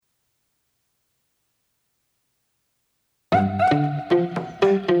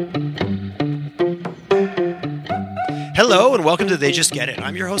Hello and welcome to They Just Get It.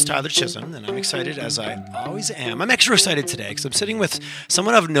 I'm your host, Tyler Chisholm, and I'm excited as I always am. I'm extra excited today because I'm sitting with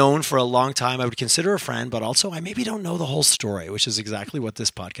someone I've known for a long time. I would consider a friend, but also I maybe don't know the whole story, which is exactly what this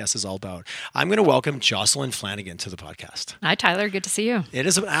podcast is all about. I'm going to welcome Jocelyn Flanagan to the podcast. Hi, Tyler. Good to see you. It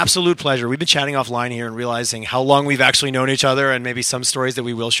is an absolute pleasure. We've been chatting offline here and realizing how long we've actually known each other, and maybe some stories that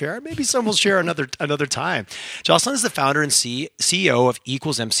we will share. Maybe some we'll share another time. Jocelyn is the founder and CEO of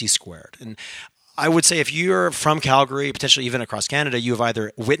Equals MC Squared. And I would say if you're from Calgary, potentially even across Canada, you have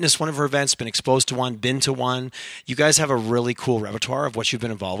either witnessed one of her events, been exposed to one, been to one. You guys have a really cool repertoire of what you've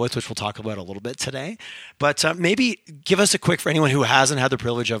been involved with, which we'll talk about a little bit today. But maybe give us a quick, for anyone who hasn't had the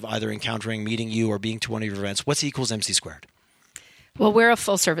privilege of either encountering, meeting you, or being to one of your events, what's Equals MC Squared? Well, we're a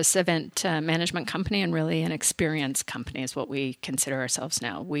full-service event management company, and really an experience company is what we consider ourselves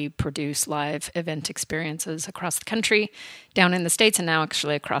now. We produce live event experiences across the country, down in the States, and now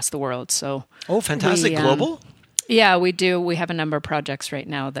actually across the world. So, fantastic. Global? Yeah, we do. We have a number of projects right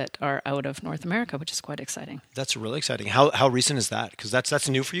now that are out of North America, which is quite exciting. That's really exciting. How recent is that? Because that's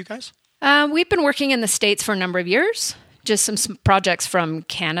new for you guys? We've been working in the States for a number of years. Just some projects from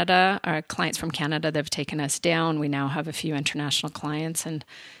Canada, our clients from Canada that have taken us down. We now have a few international clients, and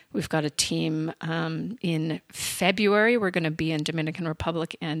we've got a team in February. We're going to be in Dominican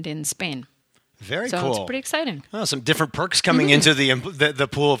Republic and in Spain. Very cool. So it's pretty exciting. Oh, some different perks coming into the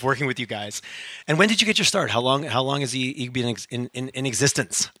pool of working with you guys. And when did you get your start? How long has he been in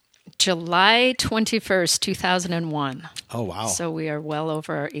existence? July 21st, 2001. Oh, wow. So we are well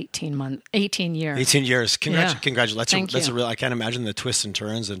over 18 years. 18 years. Congratulations. That's a real, I can't imagine the twists and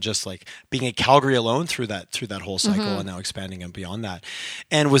turns and just like being in Calgary alone through that whole cycle and now expanding and beyond that.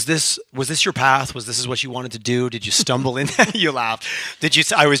 And was this your path? Was this what you wanted to do? Did you stumble in? You laughed.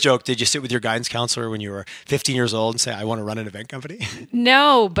 I always joke, did you sit with your guidance counselor when you were 15 years old and say, I want to run an event company?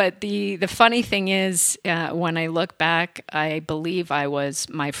 No, but the funny thing is, when I look back, I believe I was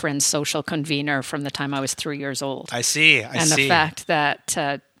my friend's social convener from the time I was 3 years old. I see. The fact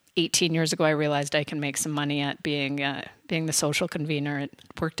that 18 years ago I realized I can make some money at being the social convener, it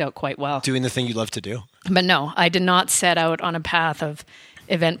worked out quite well. Doing the thing you love to do. But no, I did not set out on a path of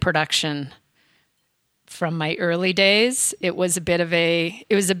event production from my early days. It was a bit of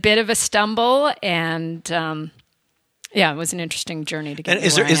a stumble, and it was an interesting journey to get. And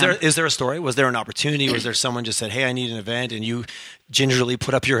is there a story? Was there an opportunity? Was there someone just said, "Hey, I need an event," and you gingerly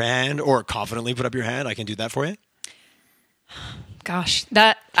put up your hand or confidently put up your hand? I can do that for you. Gosh,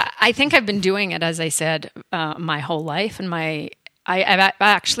 I think I've been doing it, as I said, my whole life, and I've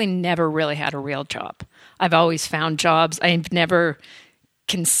actually never really had a real job. I've always found jobs. I've never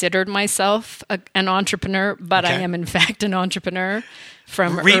considered myself an entrepreneur, but I am in fact an entrepreneur.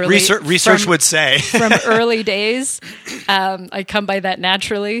 From research would say from early days. I come by that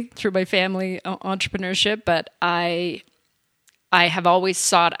naturally through my family entrepreneurship, but I have always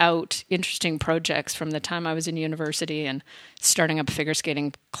sought out interesting projects from the time I was in university and starting up figure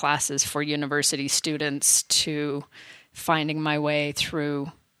skating classes for university students to finding my way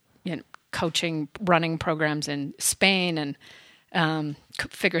through coaching, running programs in Spain and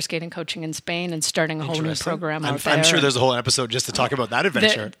figure skating coaching in Spain and starting a whole new program out there. I'm sure there's a whole episode just to talk about that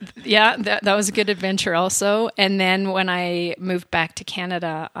adventure. That was a good adventure also. And then when I moved back to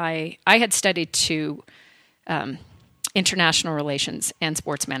Canada, I had studied international relations and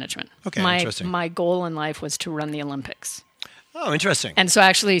sports management. Okay, interesting. My goal in life was to run the Olympics. Oh, interesting. And so I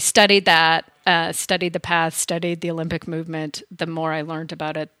actually studied that, studied the path, studied the Olympic movement. The more I learned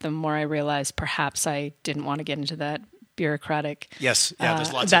about it, the more I realized perhaps I didn't want to get into that bureaucratic there's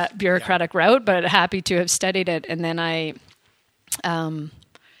lots that bureaucratic route, but happy to have studied it. And then I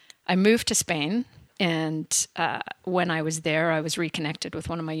moved to Spain, and when I was there, I was reconnected with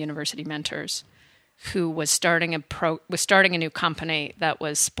one of my university mentors, who was starting a new company that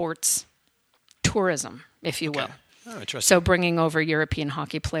was sports tourism, if you will. Oh, interesting. So bringing over European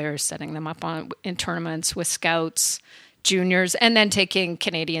hockey players, setting them up in tournaments with scouts, juniors, and then taking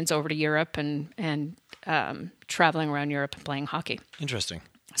Canadians over to Europe and traveling around Europe and playing hockey. Interesting.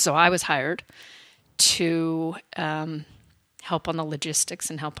 So I was hired to help on the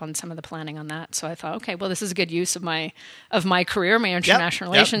logistics and help on some of the planning on that. So I thought, okay, well, this is a good use of my career, my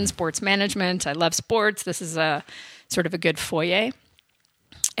international relations, sports management. I love sports. This is a sort of a good foyer.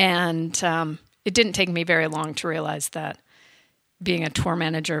 And it didn't take me very long to realize that being a tour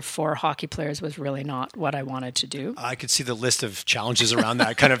manager for hockey players was really not what I wanted to do. I could see the list of challenges around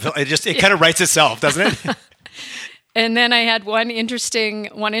that. Kind of writes itself, doesn't it? And then I had one interesting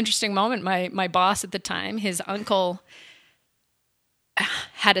moment. My boss at the time, his uncle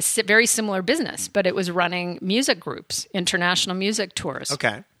had a very similar business, but it was running music groups, international music tours.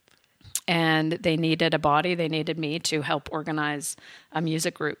 Okay. and they needed a body. They needed me to help organize a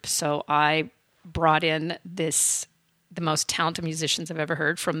music group. So I brought in the most talented musicians I've ever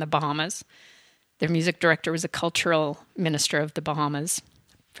heard from the Bahamas. Their music director was a cultural minister of the Bahamas,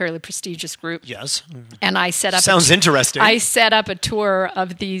 fairly prestigious group. Yes. And I set up Sounds interesting. I set up a tour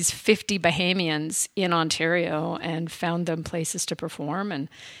of these 50 Bahamians in Ontario and found them places to perform. And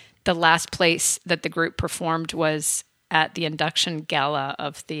the last place that the group performed was at the induction gala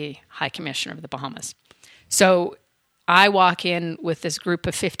of the High Commissioner of the Bahamas. So I walk in with this group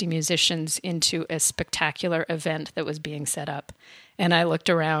of 50 musicians into a spectacular event that was being set up. And I looked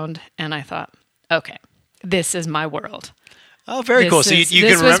around and I thought, okay, this is my world. Oh, very cool. So you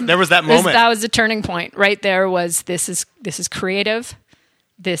can remember, there was that moment. That was the turning point right there. Was this is creative.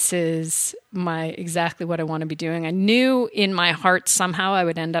 This is exactly what I want to be doing. I knew in my heart somehow I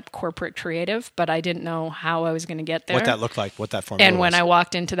would end up corporate creative, but I didn't know how I was going to get there. What that looked like, what that formula And when was. I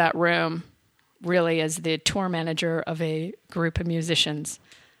walked into that room, really as the tour manager of a group of musicians,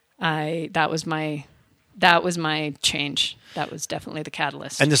 that was my change. That was definitely the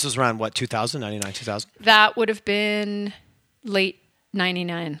catalyst. And this was around what, 2000, 99, 2000? That would have been late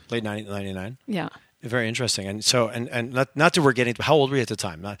 99. Late 99? Yeah. Very interesting. And so, and not that we're getting, how old were you at the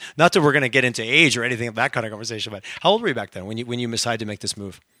time? Not that we're going to get into age or anything of that kind of conversation, but how old were you back then when you decided to make this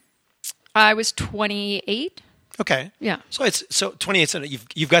move? I was 28. Okay. Yeah. So 28, so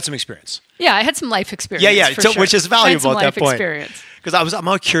you've got some experience. Yeah, I had some life experience. Yeah. For So, sure. which is valuable at that point. Experience. Because I'm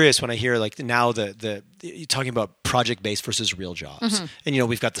all curious when I hear like now the you're talking about project based versus real jobs, and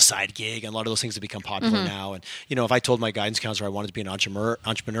we've got the side gig and a lot of those things have become popular now. And if I told my guidance counselor I wanted to be an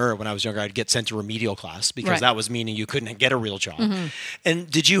entrepreneur when I was younger, I'd get sent to remedial class because that was meaning you couldn't get a real job. And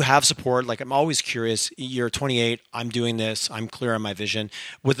did you have support? Like I'm always curious. You're 28. I'm doing this. I'm clear on my vision.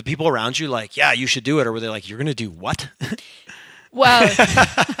 Were the people around you like, yeah, you should do it, or were they like, you're going to do what? Well,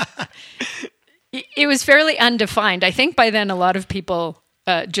 it was fairly undefined. I think by then a lot of people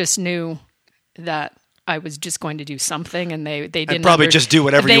just knew that I was just going to do something, and they didn't probably just do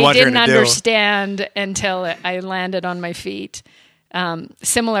whatever you want her to do. They didn't understand until I landed on my feet.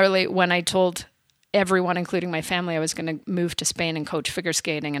 Similarly, when I told everyone, including my family, I was going to move to Spain and coach figure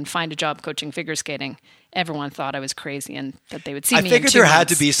skating and find a job coaching figure skating, everyone thought I was crazy and that they would see me in 2 months. I figured there had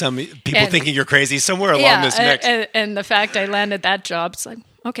to be some people thinking you're crazy somewhere along this mix. And the fact I landed that job, it's like,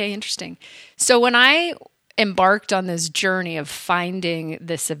 okay, interesting. So when I embarked on this journey of finding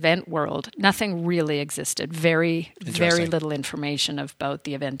this event world, nothing really existed. Very, very little information about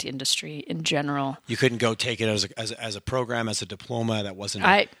the event industry in general. You couldn't go take it as a program, as a diploma. That wasn't.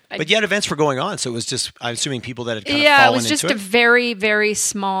 But yet events were going on, so it was just. I'm assuming people that had kind of fallen into it. Yeah, it was just a very, very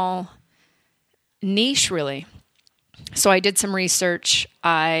small niche, really. So I did some research.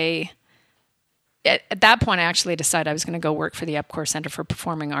 At that point, I actually decided I was going to go work for the Epcor Center for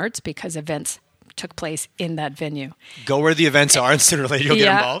Performing Arts because events took place in that venue. Go where the events are, and sooner or later you'll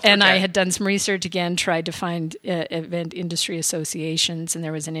get involved. And I had done some research again, tried to find event industry associations, and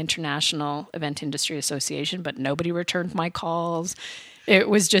there was an international event industry association, but nobody returned my calls. It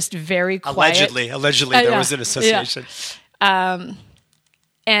was just very quiet. Allegedly, there was an association. Yeah.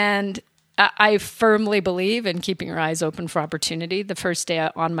 And I firmly believe in keeping your eyes open for opportunity. The first day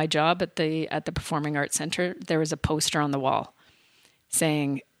on my job at the Performing Arts Center, there was a poster on the wall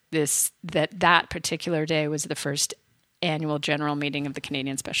saying that particular day was the first annual general meeting of the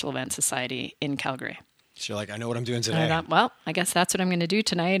Canadian Special Events Society in Calgary. So you're like, I know what I'm doing today. And I thought, well, I guess that's what I'm going to do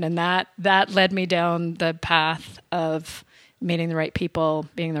tonight. And that led me down the path of meeting the right people,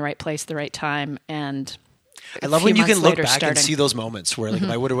 being in the right place at the right time, and I love when you can look back and see those moments where, like, if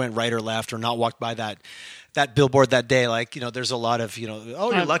I would have went right or left or not walked by that billboard that day, like, there's a lot of,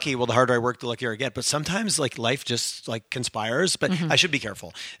 oh, you're lucky. Well, the harder I work, the luckier I get. But sometimes, like, life just, like, conspires. But I should be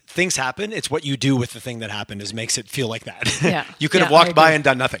careful. Things happen. It's what you do with the thing that happened makes it feel like that. Yeah. You could have walked by and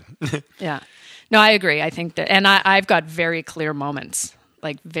done nothing. Yeah. No, I agree. I think that, and I've got very clear moments,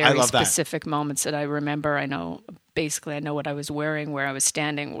 like very specific moments that I remember. I know what I was wearing, where I was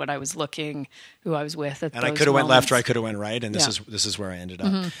standing, what I was looking, who I was with at those moments. And I could have went left or I could have went right, and this is where I ended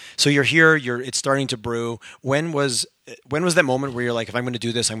up. So you're here, it's starting to brew. When was that moment where you're like, if I'm going to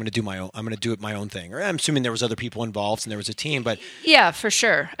do this, I'm going to do it my own thing? Or I'm assuming there was other people involved and there was a team, but yeah, for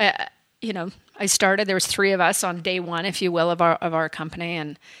sure. I started. There was 3 of us on day 1, if you will, of our company,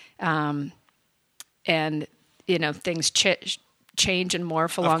 and things change and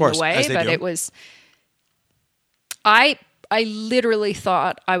morph along the way. But it was. I literally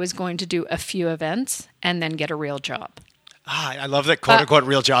thought I was going to do a few events and then get a real job. I love that quote-unquote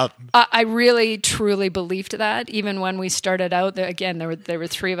real job. I really, truly believed that. Even when we started out, again, there were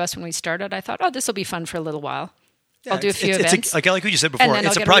 3 of us when we started. I thought, this will be fun for a little while. I'll do a few events. Like what you said before, then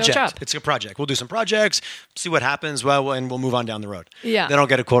it's I'll a get a real project. job. It's a project. We'll do some projects, see what happens, and we'll move on down the road. Yeah. Then I'll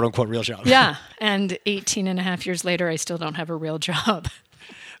get a quote unquote real job. Yeah. And 18 and a half years later, I still don't have a real job.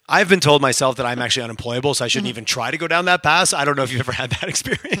 I've been told myself that I'm actually unemployable, so I shouldn't even try to go down that path. I don't know if you've ever had that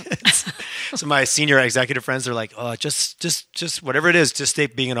experience. So my senior executive friends are like, "Oh, just whatever it is, just stay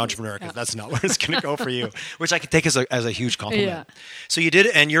being an entrepreneur because that's not where it's going to go for you," which I can take as a huge compliment. Yeah. So you did,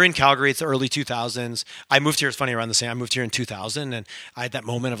 and you're in Calgary. It's the early 2000s. I moved here. It's funny around the same. I moved here in 2000, and I had that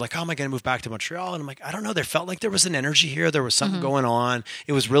moment of like, "Oh, am I going to move back to Montreal?" And I'm like, I don't know. There felt like there was an energy here. There was something going on.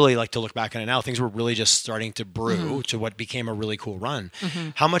 It was really like, to look back on it now, things were really just starting to brew to what became a really cool run.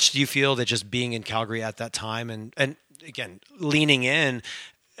 How much do you feel that just being in Calgary at that time and again leaning in,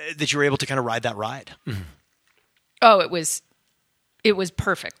 that you were able to kind of ride that ride? Oh, it was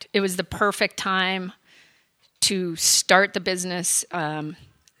perfect. It was the perfect time to start the business, and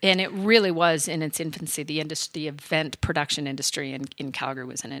it really was in its infancy. The event production industry in Calgary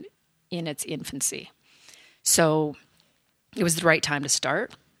was in its infancy, so it was the right time to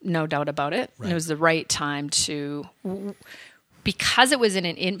start, no doubt about it. Right. It was the right time because it was in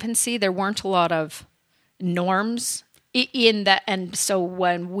an infancy. There weren't a lot of norms in that, and so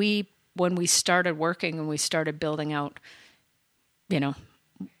when we started working and we started building out,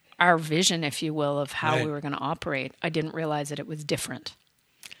 our vision, if you will, of how we were going to operate, I didn't realize that it was different.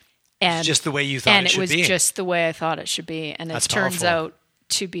 And it's just the way you thought it should be. And it was just the way I thought it should be. And That's it turns powerful. out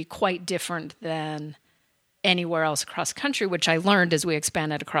to be quite different than anywhere else across the country, which I learned as we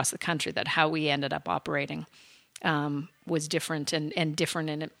expanded across the country, that how we ended up operating was different and different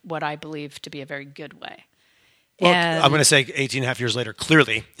in what I believe to be a very good way. Well, I'm going to say 18 and a half years later,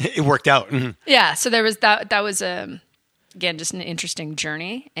 clearly it worked out. Mm-hmm. Yeah. So there was that was, again, just an interesting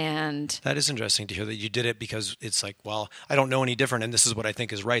journey. And that is interesting to hear that you did it because it's like, well, I don't know any different and this is what I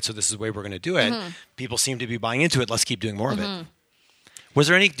think is right. So this is the way we're going to do it. People seem to be buying into it. Let's keep doing more of it. Was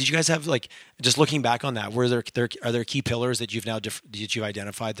there did you guys have, like, just looking back on that, are there key pillars that you've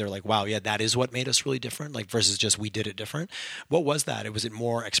identified? They're like, wow, yeah, that is what made us really different, like versus just we did it different. What was that? Was it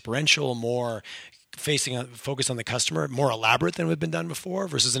more experiential, more focus on the customer, more elaborate than we've been done before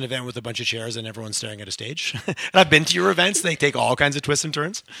versus an event with a bunch of chairs and everyone's staring at a stage? And I've been to your events. They take all kinds of twists and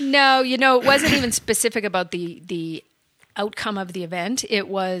turns. No, it wasn't even specific about the outcome of the event. It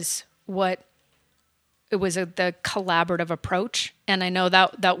was the collaborative approach. And I know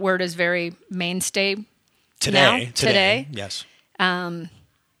that word is very mainstay today. Yes.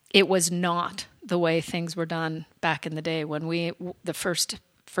 It was not the way things were done back in the day when the first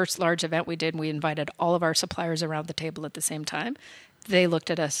large event we did, we invited all of our suppliers around the table at the same time. They looked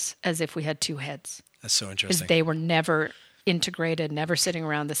at us as if we had two heads. That's so interesting. Because they were never integrated, never sitting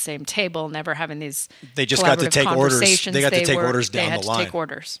around the same table, never having these They just got to take orders. They got to take orders down the line. They had to take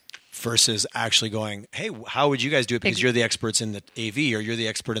orders. Versus actually going, hey, how would you guys do it? Because you're the experts in the AV, or you're the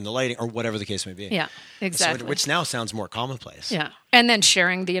expert in the lighting, or whatever the case may be. Yeah, exactly. So, which now sounds more commonplace. Yeah, and then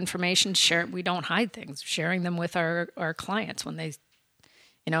sharing the information. We don't hide things. Sharing them with our clients when they,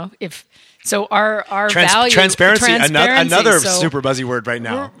 our value transparency. Another super buzzy word right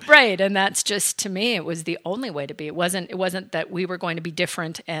now. Right, and that's just, to me, it was the only way to be. It wasn't that we were going to be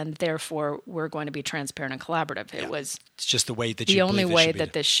different and therefore we're going to be transparent and collaborative. It's just the way that the only way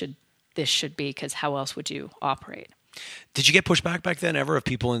that this should be, because how else would you operate? Did you get pushback back then ever of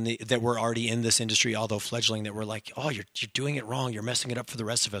people that were already in this industry, although fledgling, that were like, oh, you're doing it wrong, you're messing it up for the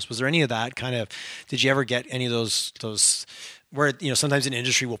rest of us? Was there any of that kind of? Did you ever get any of those where sometimes an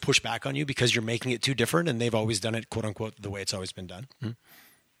industry will push back on you because you're making it too different and they've always done it, quote unquote, the way it's always been done?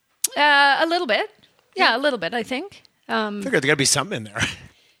 A little bit, yeah, a little bit. I think. I figured there got to be something in there.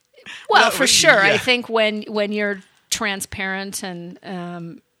 Well, for sure. Yeah. I think when you're transparent and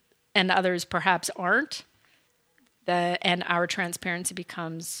others perhaps aren't, and our transparency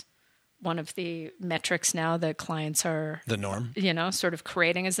becomes one of the metrics now that clients are the norm, sort of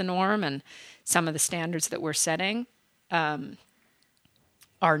creating as the norm, and some of the standards that we're setting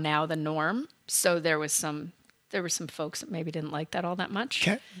are now the norm. So there were some folks that maybe didn't like that all that much.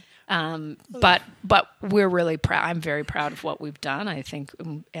 Okay. But we're really proud. I'm very proud of what we've done. I think,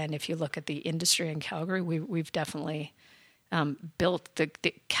 and if you look at the industry in Calgary, we've definitely built the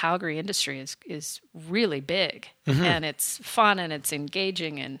Calgary industry is really big, and it's fun and it's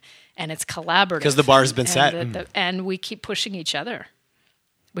engaging and it's collaborative because the bar has been set, and we keep pushing each other,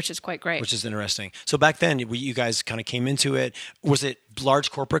 which is quite great. Which is interesting. So back then, you guys kind of came into it. Was it large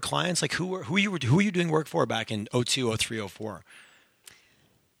corporate clients? Like who were you doing work for back in 02, 03, 04?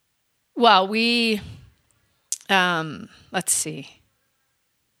 Well, we let's see.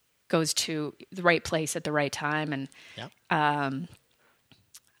 Goes to the right place at the right time, and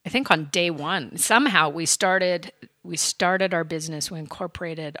I think on day one, somehow we started our business. We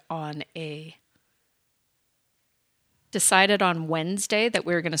incorporated decided on Wednesday that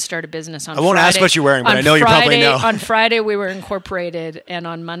we were going to start a business on Friday. I won't ask what you're wearing, but I know you probably know. On Friday, we were incorporated, and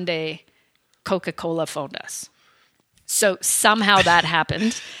on Monday, Coca-Cola phoned us. So somehow that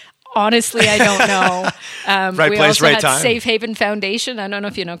happened. Honestly, I don't know. Right we place, also right had time. Safe Haven Foundation. I don't know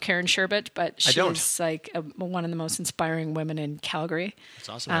if you know Karen Sherbet, but don't. she's like one of the most inspiring women in Calgary. That's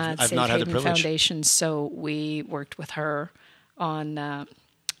awesome. I've Safe not had the Haven privilege. Foundation. So we worked with her on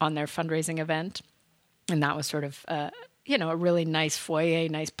their fundraising event, and that was sort of a really nice foyer,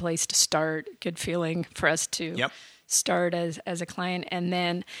 nice place to start. Good feeling for us to start as a client, and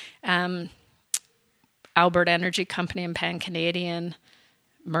then Alberta Energy Company and Pan Canadian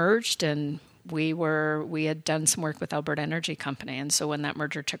merged, and we had done some work with Alberta Energy Company, and so when that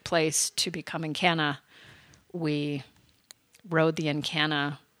merger took place to become Encana, we rode the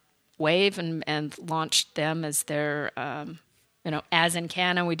Encana wave and launched them as their as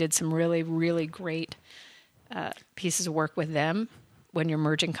Encana. We did some really, really great pieces of work with them when you're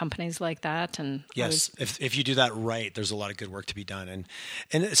merging companies like that. And yes, if you do that right, there's a lot of good work to be done. And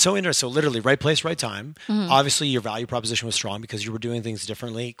it's so interesting. So literally, right place, right time. Mm-hmm. Obviously, your value proposition was strong because you were doing things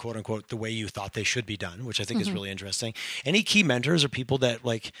differently, quote unquote, the way you thought they should be done, which I think is really interesting. Any key mentors or people that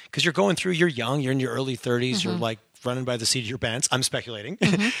because you're going through, you're young, you're in your early 30s, you're like running by the seat of your pants. I'm speculating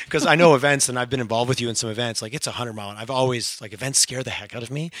because I know events and I've been involved with you in some events. Like it's 100 mile. I've always events scare the heck out of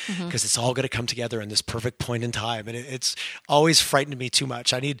me because it's all going to come together in this perfect point in time. And it's always frightened me too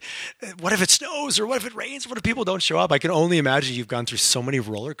much. What if it snows or what if it rains? What if people don't show up? I can only imagine you've gone through so many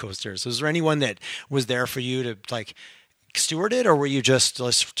roller coasters. Was there anyone that was there for you to steward it, or were you just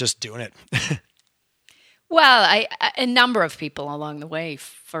doing it? Well, a number of people along the way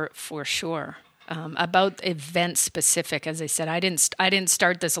for sure. About event specific, as I said, I didn't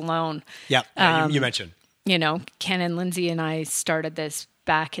start this alone. Yeah, you mentioned. Ken and Lindsay and I started this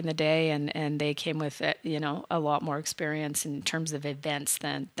back in the day, and they came with a lot more experience in terms of events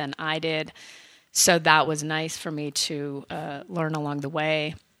than I did. So that was nice for me to learn along the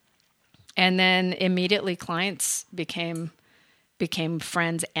way. And then immediately clients became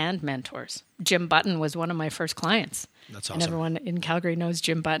friends and mentors. Jim Button was one of my first clients. That's awesome. And everyone in Calgary knows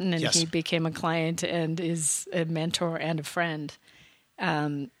Jim Button, and yes. he became a client and is a mentor and a friend.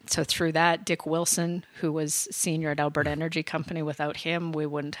 So through that, Dick Wilson, who was senior at Alberta Energy Company, without him, we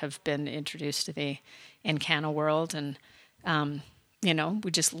wouldn't have been introduced to the Encana world. And we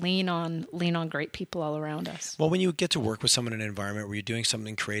just lean on great people all around us. Well, when you get to work with someone in an environment where you're doing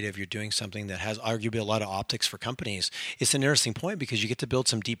something creative, you're doing something that has arguably a lot of optics for companies, it's an interesting point because you get to build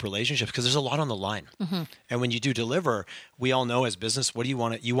some deep relationships because there's a lot on the line. Mm-hmm. And when you do deliver, we all know as business, what do you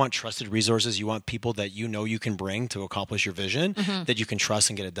want? You want trusted resources. You want people that you can bring to accomplish your vision, that you can trust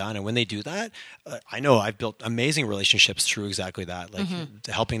and get it done. And when they do that, I know I've built amazing relationships through exactly that,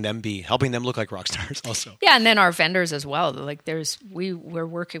 helping them look like rock stars also. Yeah, and then our vendors as well. We're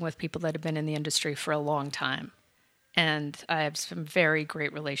working with people that have been in the industry for a long time. And I have some very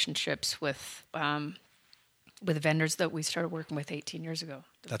great relationships with vendors that we started working with 18 years ago.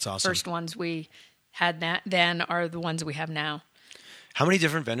 That's awesome. First ones we had then are the ones we have now. How many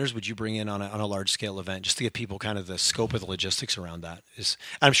different vendors would you bring in on a large scale event just to give people kind of the scope of the logistics around that?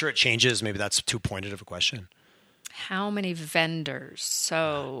 I'm sure it changes. Maybe that's too pointed of a question. How many vendors?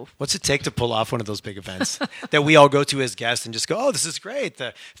 So what's it take to pull off one of those big events that we all go to as guests and just go, oh, this is great.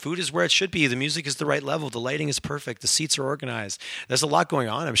 The food is where it should be. The music is the right level. The lighting is perfect. The seats are organized. There's a lot going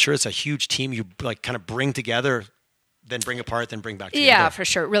on. I'm sure it's a huge team you kind of bring together, then bring apart, then bring back together. Yeah, for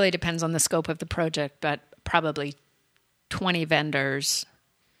sure. It really depends on the scope of the project, but probably 20 vendors.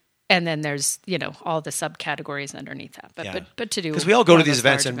 And then there's, all the subcategories underneath that. But to do, because we all go to these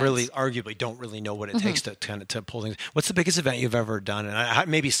events and really arguably don't really know what it takes to pull things. What's the biggest event you've ever done? And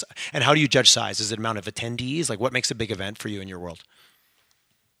how do you judge size? Is it amount of attendees? Like what makes a big event for you in your world?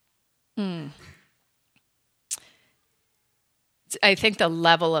 I think the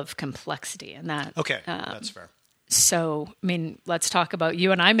level of complexity in that. Okay, that's fair. So, let's talk about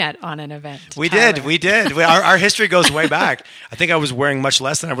you and I met on an event. We did. Our history goes way back. I think I was wearing much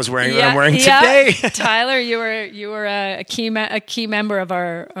less than I was wearing what I'm wearing today. Tyler, you were a key member of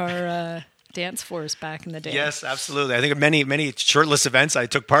our dance force back in the day. Yes, absolutely. I think many shirtless events I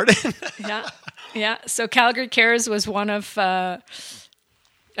took part in. Yeah. So Calgary Cares was one of,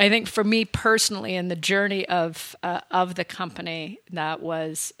 I think for me personally, in the journey of the company, that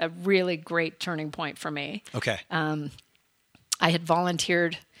was a really great turning point for me. Okay. I had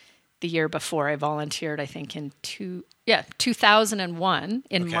volunteered the year before. I volunteered, I think, in 2001.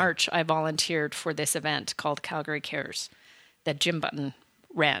 In March, I volunteered for this event called Calgary Cares that Jim Button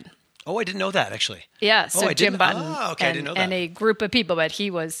ran. Oh, I didn't know that actually. Yeah, so I Jim didn't- Button oh, okay, I didn't know that. and a group of people, but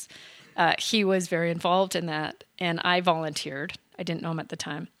he was very involved in that, and I volunteered. I didn't know him at the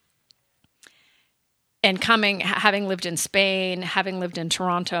time. And having lived in Spain, having lived in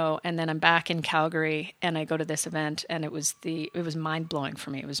Toronto, and then I'm back in Calgary, and I go to this event, and it was mind blowing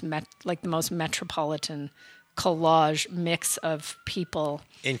for me. It was like the most metropolitan collage mix of people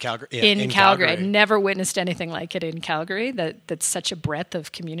In Calgary. Yeah, in Calgary. I'd never witnessed anything like it in Calgary. That such a breadth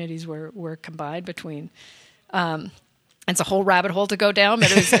of communities were combined between. It's a whole rabbit hole to go down,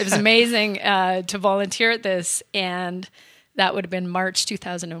 but it was amazing to volunteer at this, and that would have been March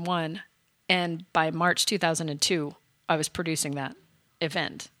 2001, and by March 2002, I was producing that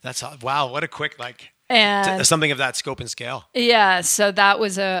event. That's wow! What a quick And something of that scope and scale. yeah, so that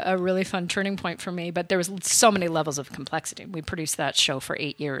was a really fun turning point for me. But there was so many levels of complexity. We produced that show for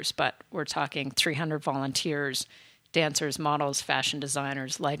 8 years, but we're talking 300 volunteers, dancers, models, fashion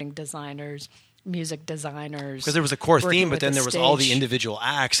designers, lighting designers, music designers. Because there was a core working theme, but with then the there was all the stage. individual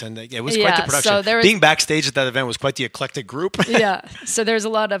acts, and it was quite the Yeah, production. so there was- Being backstage at that event was quite the eclectic group. Yeah, so there's a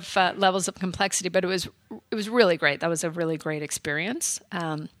lot of levels of complexity, but it was really great. That was a really great experience.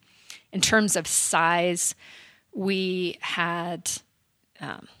 In terms of size, we had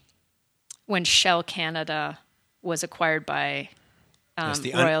when Shell Canada was acquired by Yes,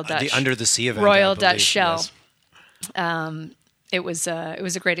 the Royal Dutch the Under the Sea event. Royal I believe. Dutch Shell. Yes. It was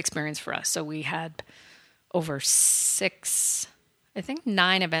a great experience for us. So we had over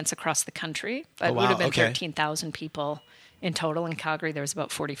 9 events across the country. But Oh, it would have wow, been okay. 13,000 people in total. In Calgary, there was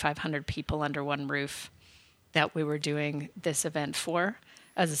about 4,500 people under one roof that we were doing this event for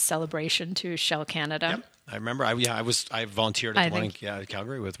as a celebration to Shell Canada. Yep. I remember. I volunteered at I the one in think-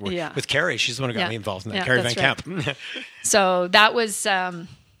 Calgary with Yeah. Carrie. She's the one who got Yeah. me involved in that. Yeah, Carrie Van that's Camp. So that was a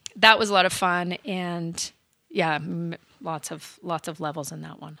lot of fun, and yeah, lots of levels in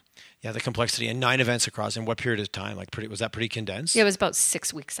that one. Yeah, the complexity and 9 events across. In what period of time? Was that pretty condensed? Yeah, it was about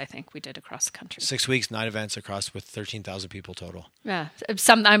 6 weeks, I think, we did across the country. 6 weeks, 9 events across with 13,000 people total. Yeah,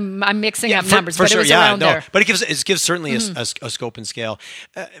 I'm mixing up for- numbers, for but sure. it was Yeah, around no, there. Mm-hmm. but it gives certainly a scope and scale.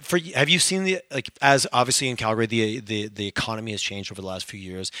 Have you seen as obviously in Calgary the economy has changed over the last few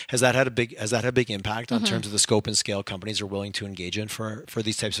years? Has that had a big impact Mm-hmm. on terms of the scope and scale companies are willing to engage in for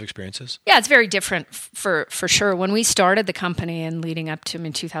these types of experiences? Yeah, it's very different for sure. When we started the company and leading up to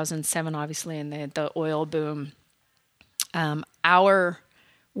in 2007, obviously, in the oil boom,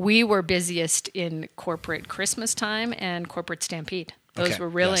 we were busiest in corporate Christmas time and corporate Stampede. Those Okay,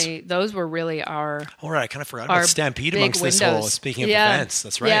 were really our All right, I kind of forgot our about Stampede big amongst this whole. windows. Speaking of Yeah, events,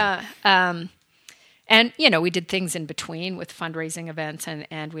 that's right. Yeah. And, we did things in between with fundraising events,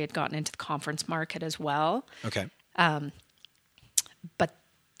 and we had gotten into the conference market as well. Okay. But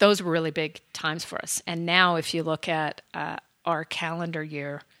those were really big times for us. And now if you look at our calendar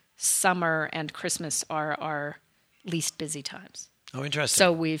year, summer and Christmas are our least busy times. Oh, interesting.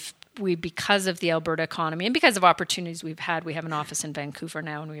 So we because of the Alberta economy and because of opportunities we've had, we have an office in Vancouver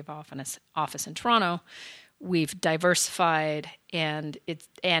now and we have an office in Toronto. We've diversified and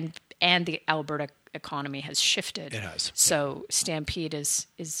the Alberta economy has shifted. It has. So Stampede is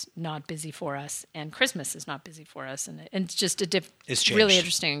not busy for us and Christmas is not busy for us, and it's just It's really changed.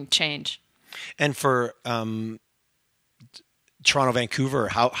 interesting change. And for Toronto, Vancouver,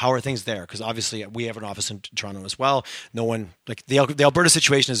 how are things there? Because obviously we have an office in Toronto as well. No one the Alberta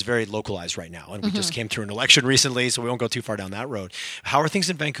situation is very localized right now, and we just came through an election recently, so we won't go too far down that road. How are things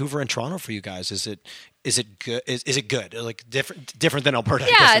in Vancouver and Toronto for you guys? Is it good? Is it good? Like different than Alberta? I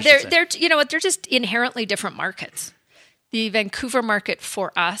guess I Yeah, should say. they're just inherently different markets. The Vancouver market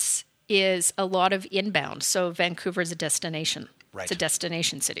for us is a lot of inbound. So Vancouver is a destination. Right. It's a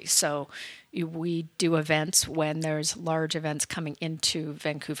destination city. So we do events when there's large events coming into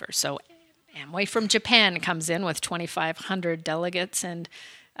Vancouver. So Amway from Japan comes in with 2,500 delegates, and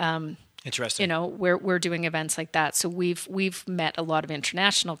Interesting. we're doing events like that. So we've met a lot of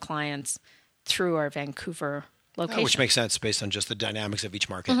international clients through our Vancouver location. Which makes sense based on just the dynamics of each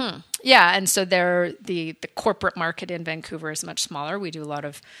market. Yeah, and so the corporate market in Vancouver is much smaller. We do a lot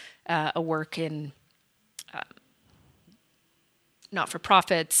of work in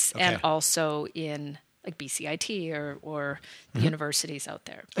not-for-profits and Okay. also in like BCIT or the universities out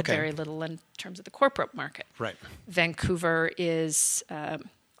there, but Okay. very little in terms of the corporate market. Right. Vancouver is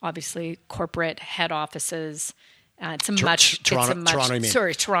obviously corporate head offices. It's a Toronto, you mean?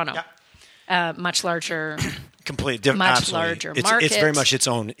 Sorry, Toronto. Much larger. Completely different. Much Absolutely. larger It's market. very much its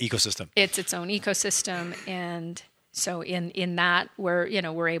own ecosystem. It's its own ecosystem, and so in that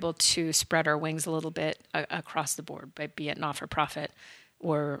we're able to spread our wings a little bit across the board, be it not for profit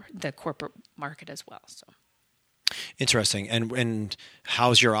or the corporate market as well. So Interesting. And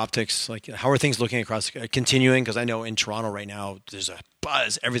how's your optics? Like, how are things looking across continuing? Because I know in Toronto right now, there's a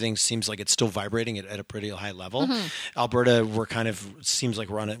buzz. Everything seems like it's still vibrating at a pretty high level. Alberta, we're kind of seems like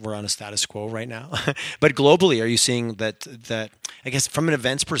we're on a status quo right now. But globally, are you seeing that I guess from an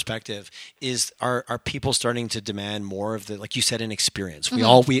events perspective, are people starting to demand more of the, like you said, an experience? We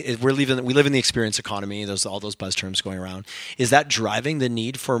live in the experience economy. There's all those buzz terms going around. Is that driving the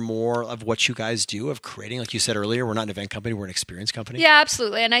need for more of what you guys do of creating? Like you said earlier, we're not an event company, we're an experience company. Yeah,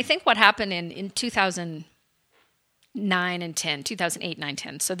 absolutely. And I think what happened in 2009 and 10, 2008, 9,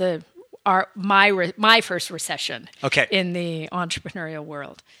 10. So my first recession in the entrepreneurial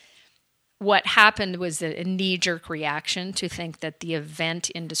world. What happened was a knee-jerk reaction to think that the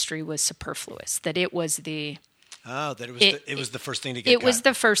event industry was superfluous, that it was the it was the first thing to get cut. It was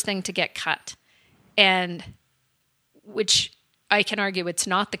the first thing to get cut. And which I can argue it's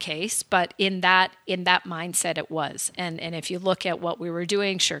not the case, but in that mindset it was. And if you look at what we were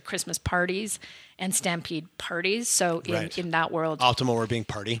doing, sure, Christmas parties and Stampede parties. So in that world, optimal were being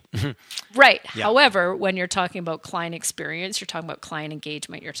party. Right. Yeah. However, when you're talking about client experience, you're talking about client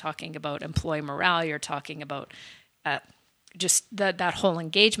engagement, you're talking about employee morale, you're talking about just that whole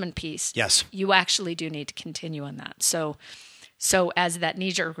engagement piece. Yes. You actually do need to continue on that. So as that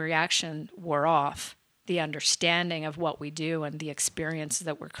knee-jerk reaction wore off, the understanding of what we do and the experiences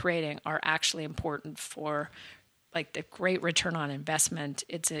that we're creating are actually important for like the great return on investment.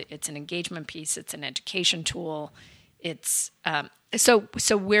 It's an engagement piece. It's an education tool. It's so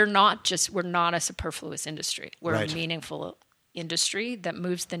we're not a superfluous industry. We're a meaningful industry that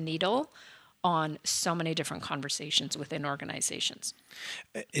moves the needle on so many different conversations within organizations.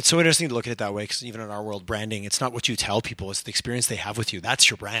 It's so interesting to look at it that way, because even in our world, branding, it's not what you tell people, it's the experience they have with you. That's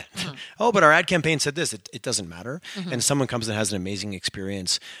your brand. Oh, but our ad campaign said this. It doesn't matter. And someone comes and has an amazing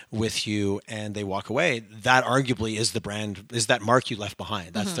experience with you and they walk away. That arguably is the brand, is that mark you left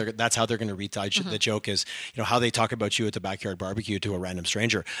behind. That's how they're going to retouch. The joke is, how they talk about you at the backyard barbecue to a random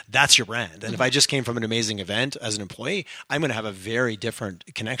stranger. That's your brand. And if I just came from an amazing event as an employee, I'm going to have a very different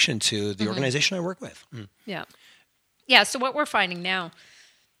connection to the organization I work with. Yeah. Yeah. So what we're finding now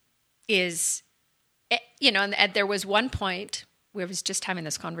is, and there was one point where I was just having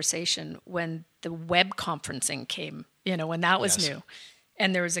this conversation when the web conferencing came, when that was new.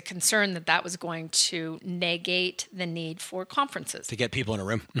 And there was a concern that was going to negate the need for conferences. To get people in a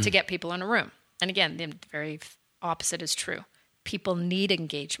room. To get people in a room. And again, the very opposite is true. People need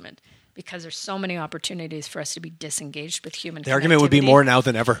engagement, because there's so many opportunities for us to be disengaged with human. The argument would be more now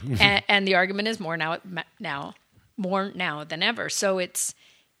than ever. and the argument is more now than ever. So it's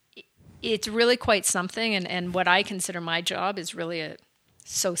really quite something. And what I consider my job is really a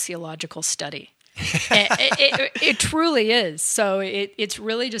sociological study. it truly is. So it's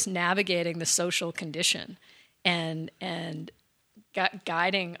really just navigating the social condition and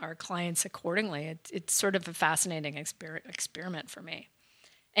guiding our clients accordingly. It's sort of a fascinating experiment for me.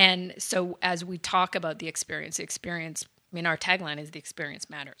 And so as we talk about the experience, our tagline is the experience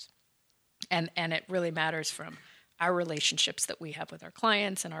matters. And it really matters from our relationships that we have with our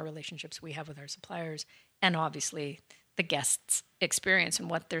clients and our relationships we have with our suppliers, and obviously the guests' experience and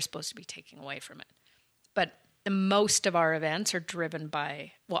what they're supposed to be taking away from it. But most of our events are driven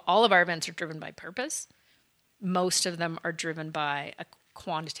by, all of our events are driven by purpose. Most of them are driven by a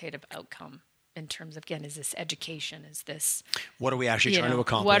quantitative outcome. In terms of, again, is this education? Is this... What are we actually trying to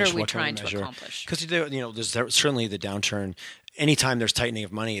accomplish? What are we trying to accomplish? Because, there's certainly the downturn. Anytime there's tightening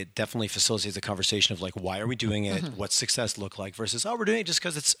of money, it definitely facilitates the conversation of like, why are we doing it? What's success look like? Versus, we're doing it just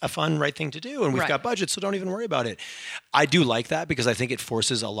because it's a fun, right thing to do. And we've got budget, so don't even worry about it. I do like that, because I think it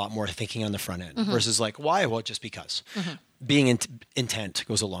forces a lot more thinking on the front end versus like, why? Well, just because. Being intent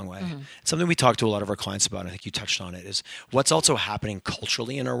goes a long way. Something we talk to a lot of our clients about, and I think you touched on it, is what's also happening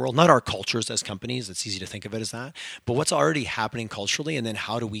culturally in our world. Not our cultures as companies, it's easy to think of it as that, but what's already happening culturally, and then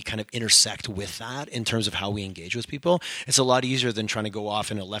how do we kind of intersect with that in terms of how we engage with people. It's a lot easier than trying to go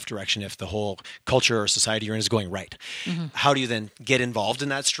off in a left direction if the whole culture or society you're in is going right. How do you then get involved in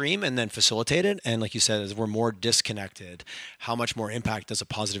that stream and then facilitate it? And like you said, as we're more disconnected, how much more impact does a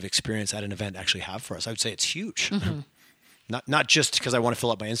positive experience at an event actually have for us? I would say it's huge. Not just because I want to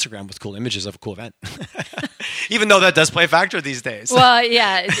fill up my Instagram with cool images of a cool event, even though that does play a factor these days. Well,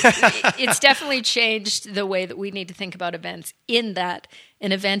 yeah, it's definitely changed the way that we need to think about events, in that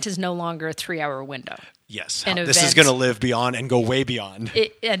an event is no longer a 3-hour window. Yes, this is going to live beyond and go way beyond.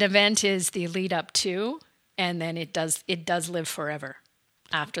 An event is the lead up to, and then it does live forever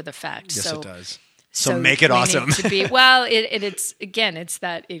after the fact. Yes, it does. So make it awesome. Need to be, it's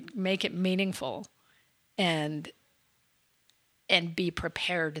that make it meaningful, and be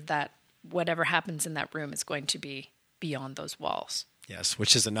prepared that whatever happens in that room is going to be beyond those walls. Yes,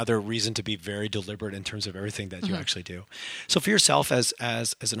 which is another reason to be very deliberate in terms of everything that you actually do. So for yourself as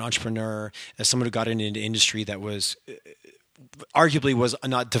an entrepreneur, as someone who got into an industry that was arguably was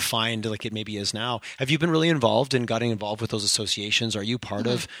not defined like it maybe is now, have you been really involved in getting involved with those associations? Are you part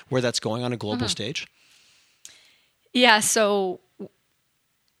of where that's going on a global stage? Yeah, so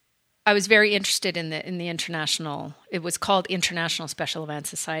I was very interested in the international. It was called International Special Event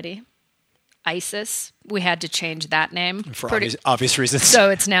Society, ISIS. We had to change that name for obvious reasons. So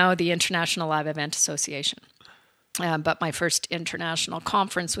it's now the International Live Event Association. But my first international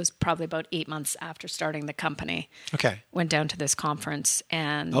conference was probably about 8 months after starting the company. Okay. Went down to this conference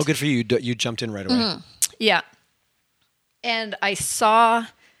and... Oh, good for you. You jumped in right away. Yeah. And I saw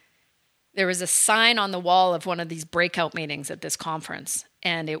there was a sign on the wall of one of these breakout meetings at this conference,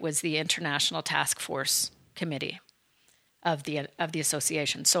 and it was the International Task Force Committee of the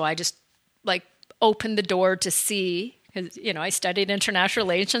association. So I just opened the door to see, because I studied international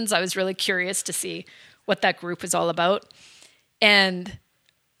relations. I was really curious to see what that group was all about. And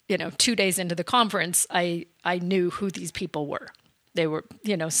 2 days into the conference, I knew who these people were. They were,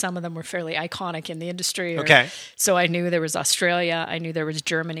 some of them were fairly iconic in the industry. Okay. So I knew there was Australia. I knew there was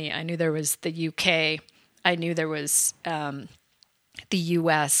Germany. I knew there was the UK. I knew there was the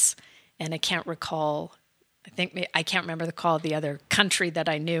US. And I can't recall, I can't remember the call of the other country that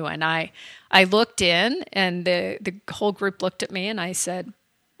I knew. And I looked in, and the whole group looked at me, and I said,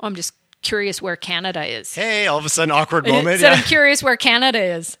 I'm just curious where Canada is. Hey, all of a sudden, awkward moment. I said, I'm curious where Canada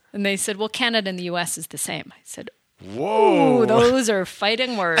is. And they said, well, Canada and the US is the same. I said, whoa, those are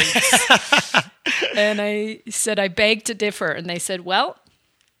fighting words. And I said, I beg to differ. And they said, well,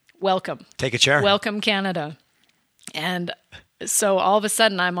 welcome. Take a chair. Welcome, Canada. And so all of a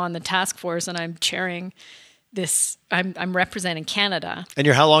sudden I'm on the task force and I'm chairing this. I'm representing Canada. And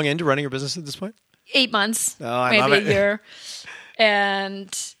you're how long into running your business at this point? 8 months, I love maybe it. a year.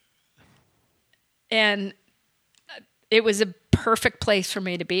 And it was a perfect place for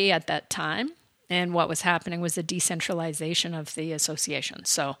me to be at that time. And what was happening was the decentralization of the association.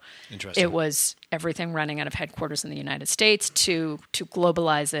 So it was everything running out of headquarters in the United States to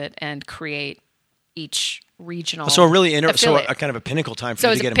globalize it and create each regional affiliate. So a kind of a pinnacle time for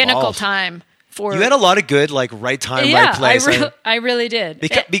you to get involved. So it was a pinnacle time for... You had a lot of good, right time, right place. I really did.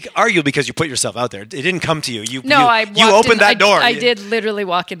 Arguably because you put yourself out there. It didn't come to you. You opened that door. I did literally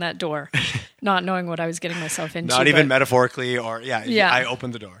walk in that door, not knowing what I was getting myself into. Not even metaphorically I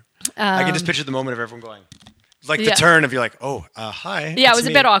opened the door. I can just picture the moment of everyone going, the turn of you're like, oh, hi. Yeah, it was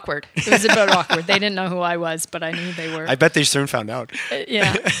a bit awkward. They didn't know who I was, but I knew they were. I bet they soon found out.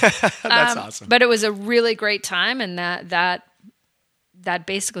 Yeah. That's awesome. But it was a really great time, and that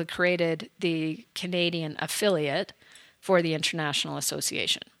basically created the Canadian affiliate for the International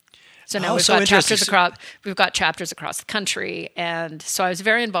Association. So now we've got chapters across the country, and so I was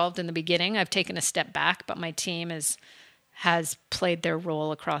very involved in the beginning. I've taken a step back, but my team has played their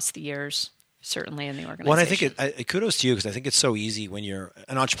role across the years, certainly in the organization. Well, I think kudos to you, because I think it's so easy when you're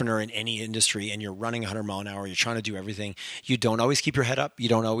an entrepreneur in any industry and you're running 100 mile an hour, you're trying to do everything. You don't always keep your head up. You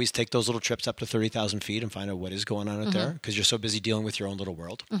don't always take those little trips up to 30,000 feet and find out what is going on out there, because you're so busy dealing with your own little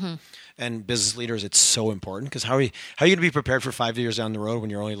world. And business leaders, it's so important, because how are you going to be prepared for 5 years down the road when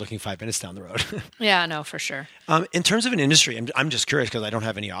you're only looking 5 minutes down the road? Yeah, no, for sure. In terms of an industry, I'm just curious, because I don't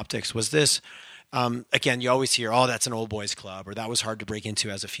have any optics. Was this... again, you always hear, oh, that's an old boys club, or that was hard to break into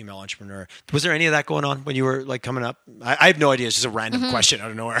as a female entrepreneur. Was there any of that going on when you were coming up? I have no idea. It's just a random question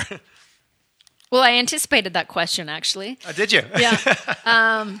out of nowhere. Well, I anticipated that question, actually. Did you? Yeah.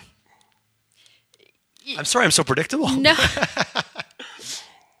 I'm sorry, I'm so predictable.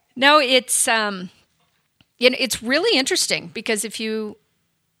 No, it's it's really interesting, because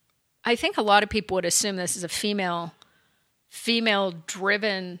I think a lot of people would assume this is a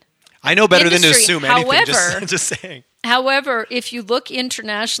female-driven. I know better than to industry. assume anything. However, just saying. However, if you look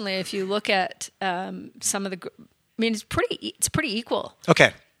internationally, if you look at some of it's pretty equal.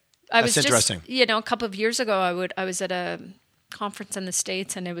 Okay, That's interesting. A couple of years ago, I was at a conference in the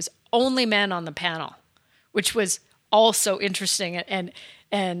States, and it was only men on the panel, which was also interesting, and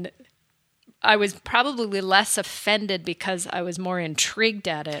I was probably less offended because I was more intrigued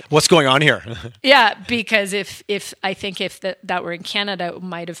at it. What's going on here? Yeah, because if that were in Canada, it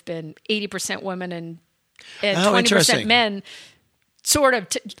might have been 80% women and 20% men, sort of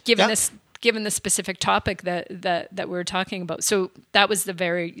given the specific topic that we were talking about. So that was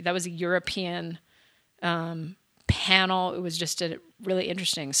a European panel. It was just really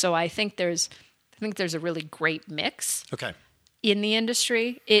interesting. So I think there's a really great mix. Okay. In the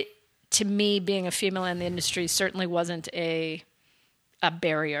industry. To me, being a female in the industry certainly wasn't a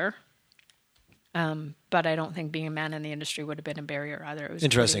barrier. But I don't think being a man in the industry would have been a barrier either. It was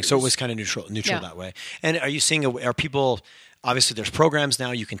Interesting. So it was kind of neutral that way. And are you seeing, are people, obviously there's programs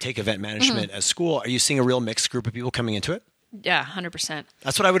now, you can take event management as school. Are you seeing a real mixed group of people coming into it? Yeah, 100%.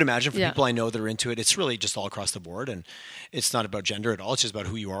 That's what I would imagine for people I know that are into it. It's really just all across the board, and it's not about gender at all. It's just about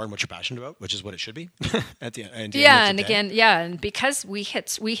who you are and what you're passionate about, which is what it should be at the end. And because we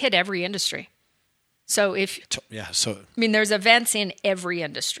hit every industry. So there's events in every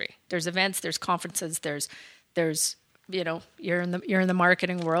industry. There's events, there's conferences, there's you're in the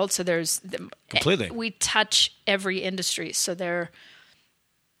marketing world, so completely. We touch every industry. So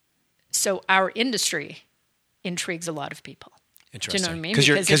our industry intrigues a lot of people. Interesting. Do you know what I mean?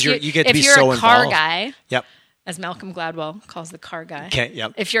 Because you get to be so involved. If you're a car guy, yep, as Malcolm Gladwell calls the car guy. Okay,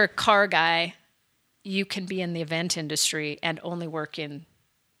 yep. If you're a car guy, you can be in the event industry and only work in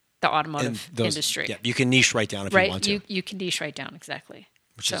the automotive industry. Yeah, you can niche right down if you want to. You can niche right down, exactly.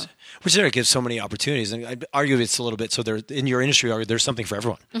 Which gives so many opportunities. And I'd argue it's a little bit, so there in your industry, there's something for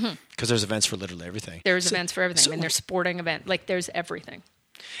everyone. Because there's events for literally everything. There's events for everything. There's sporting events. Like, there's everything.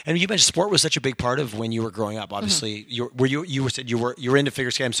 And you mentioned sport was such a big part of when you were growing up. Obviously, you were into figure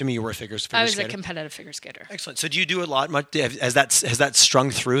skating. I'm assuming you were a figure skater. I was a competitive figure skater. Excellent. So do you do a lot? Has that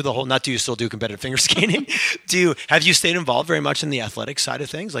strung through the whole? Not do you still do competitive figure skating? Have you stayed involved very much in the athletic side of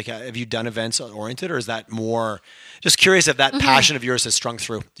things? Like, have you done events oriented, or is that more? Just curious if that passion of yours has strung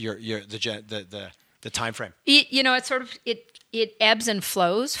through the time frame. It's sort of it ebbs and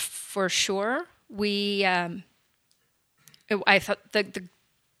flows for sure. I thought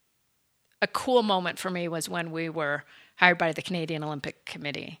a cool moment for me was when we were hired by the Canadian Olympic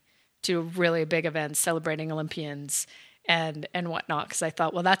Committee to do really big events celebrating Olympians and whatnot. Because I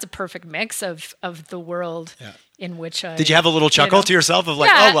thought, well, that's a perfect mix of the world in which I... Did you have a little chuckle to yourself of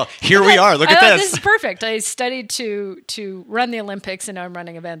like, oh, well, here we are. Look at this. This is perfect. I studied to run the Olympics, and now I'm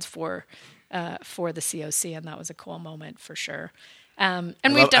running events for the COC, and that was a cool moment for sure. I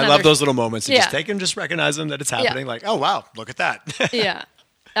love those little moments. You just take them, just recognize them that it's happening. Like, oh, wow, look at that. Yeah.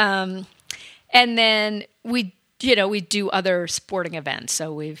 And then we do other sporting events.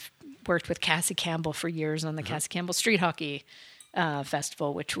 So we've worked with Cassie Campbell for years on the Cassie Campbell Street Hockey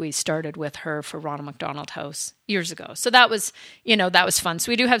Festival, which we started with her for Ronald McDonald House years ago. So that was fun. So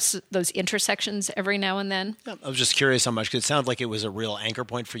we do have those intersections every now and then. Yeah, I was just curious how much, because it sounded like it was a real anchor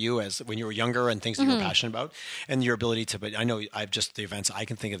point for you as when you were younger and things that you were passionate about, and your ability to. But I know the events I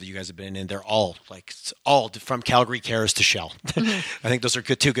can think of that you guys have been in. They're all from Calgary Cares to Shell. I think those are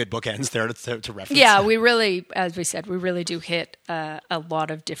two good bookends there to reference. Yeah, we really, as we said, we really do hit a lot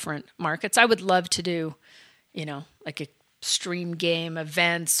of different markets. I would love to do, like a stream game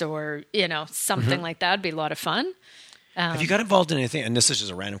events or something like that. Would be a lot of fun. Have you got involved in anything, and this is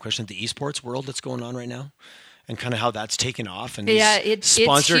just a random question, the esports world that's going on right now, and kind of how that's taken off, and it's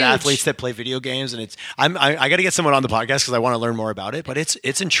sponsored huge. athletes that play video games, and I got to get someone on the podcast because I want to learn more about it, but it's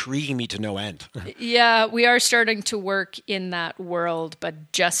intriguing me to no end. Yeah, we are starting to work in that world,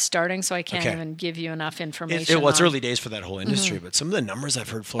 but just starting, so I can't even give you enough information. It's early days for that whole industry, but some of the numbers I've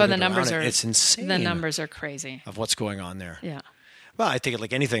heard floating around, it's insane. The numbers are crazy of what's going on there. Yeah. Well, I think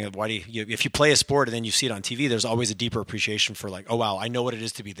like anything, if you play a sport and then you see it on TV, there's always a deeper appreciation for like, oh, wow, I know what it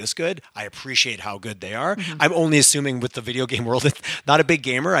is to be this good. I appreciate how good they are. I'm only assuming with the video game world, not a big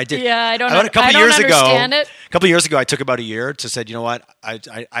gamer. I did. Yeah, I don't A couple years ago, I took about a year to said, you know what,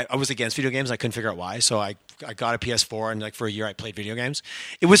 I was against video games. I couldn't figure out why. So I got a PS4 and like for a year I played video games.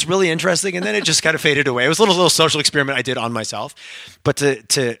 It was really interesting. And then it just kind of faded away. It was a little social experiment I did on myself. But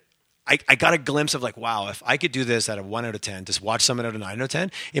I got a glimpse of like, wow, if I could do this at a 1 out of 10, just watch someone out of 9 out of 10,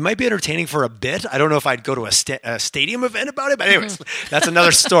 it might be entertaining for a bit. I don't know if I'd go to a stadium event about it, but anyways, that's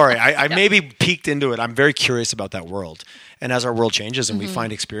another story. I maybe peeked into it. I'm very curious about that world. And as our world changes and we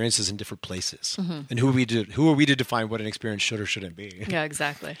find experiences in different places, and who are we to define what an experience should or shouldn't be? Yeah,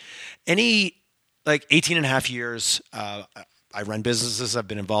 exactly. Any, like 18 and a half years, I run businesses. I've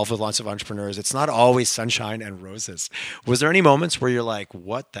been involved with lots of entrepreneurs. It's not always sunshine and roses. Was there any moments where you're like,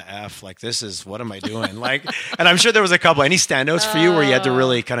 what the F? Like, what am I doing? Like, and I'm sure there was a couple. Any standouts for you where you had to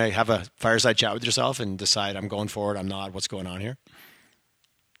really kind of have a fireside chat with yourself and decide I'm going forward, I'm not, what's going on here?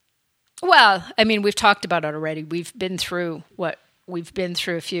 Well, I mean, we've talked about it already. We've been through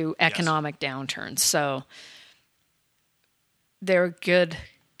a few economic downturns. So they're a good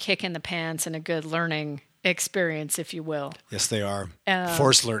kick in the pants and a good learning experience, if you will. Yes, they are.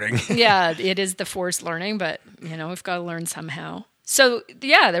 Forced learning. Yeah, it is the forced learning, but we've got to learn somehow. So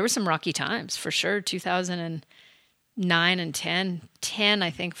yeah, there were some rocky times for sure. 2009 and 10. 10,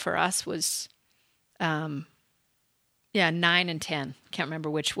 I think for us was, 9 and 10. Can't remember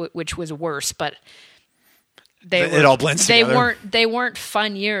which was worse, but It all blends together. They weren't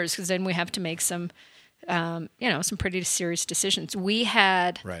fun years because then we have to make some, some pretty serious decisions. We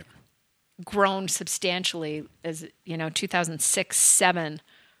had Right. grown substantially as 2006, 2007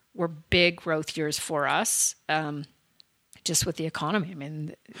 were big growth years for us. Just with the economy, I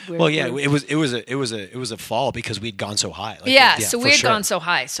mean, it was a fall because we'd gone so high. So we had gone so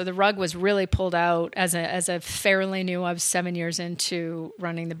high. So the rug was really pulled out as a fairly new. I was 7 years into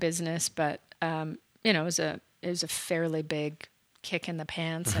running the business, but it was a fairly big kick in the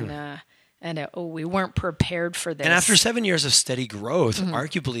pants, and we weren't prepared for this. And after 7 years of steady growth,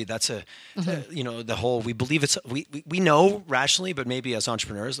 arguably that's the whole. We believe it's we know rationally, but maybe as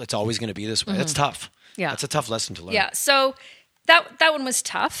entrepreneurs, it's always going to be this way. That's tough. Yeah, that's a tough lesson to learn. Yeah, so that one was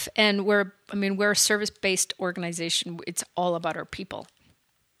tough, and we're a service-based organization. It's all about our people,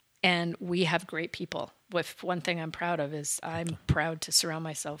 and we have great people. With one thing I'm proud of is I'm proud to surround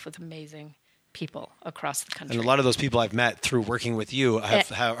myself with amazing people across the country. And a lot of those people I've met through working with you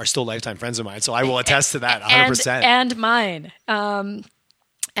are still lifetime friends of mine, so I will attest to that 100%. And mine. And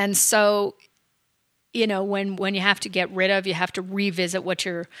so, when you have to get rid of, you have to revisit what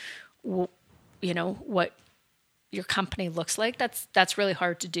what your company looks like. That's really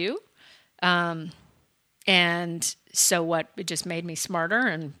hard to do. And so it just made me smarter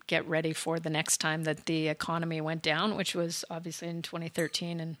and get ready for the next time that the economy went down, which was obviously in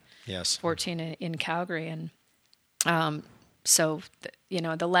 2013 and 14 in Calgary. And so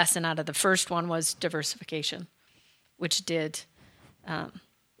the lesson out of the first one was diversification, which did,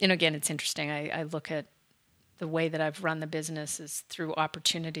 again, it's interesting. I look at the way that I've run the business is through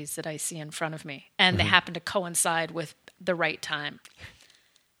opportunities that I see in front of me. And they happen to coincide with the right time.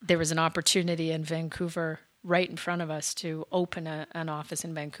 There was an opportunity in Vancouver right in front of us to open an office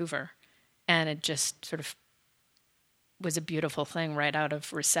in Vancouver. And it just sort of was a beautiful thing right out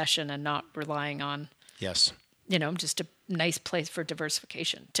of recession and not relying on, just a nice place for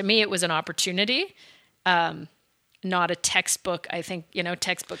diversification. To me, it was an opportunity. Not a textbook, I think,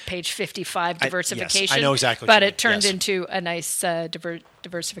 textbook page 55 diversification. Yes, I know exactly. But it turned into a nice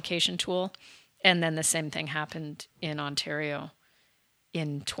diversification tool. And then the same thing happened in Ontario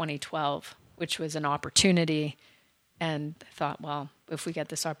in 2012, which was an opportunity. And I thought, well, if we get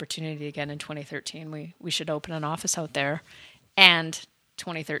this opportunity again in 2013, we should open an office out there. And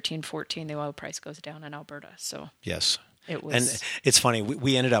 2013, 14, the oil price goes down in Alberta. So yes. It was, and it's funny.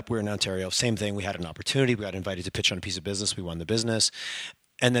 We ended up, we were in Ontario. Same thing. We had an opportunity. We got invited to pitch on a piece of business. We won the business.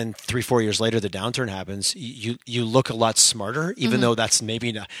 And then 3-4 years later, the downturn happens. You look a lot smarter, even though that's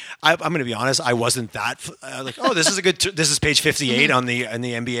maybe not. I'm going to be honest. I wasn't that this is a good. This is page 58 on the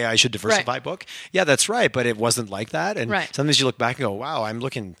MBA. I should diversify book. Yeah, that's right. But it wasn't like that. And sometimes you look back and go, wow, I'm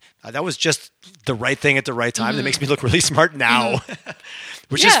looking. That was just the right thing at the right time. That makes me look really smart now,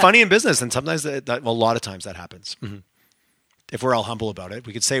 which is funny in business. And sometimes a lot of times that happens. If we're all humble about it,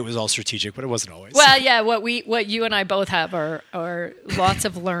 we could say it was all strategic, but it wasn't always. Well, yeah, what you and I both have are lots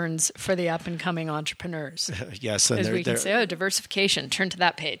of learns for the up and coming entrepreneurs. Yes, as we can say, diversification. Turn to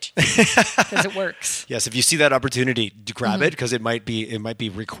that page because it works. Yes, if you see that opportunity, grab it because it might be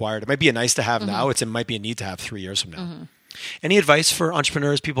required. It might be a nice to have now. It might be a need to have 3 years from now. Any advice for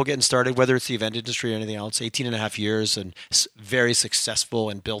entrepreneurs, people getting started, whether it's the event industry or anything else? 18 and a half years and very successful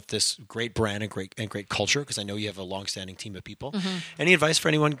and built this great brand and great culture, because I know you have a long-standing team of people. Any advice for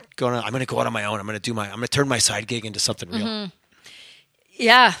anyone going, I'm going to go out on my own. I'm going to turn my side gig into something real.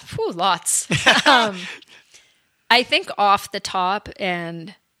 Yeah, lots. I think off the top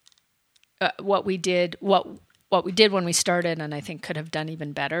and what we did when we started, and I think could have done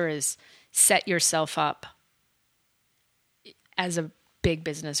even better, is set yourself up as a big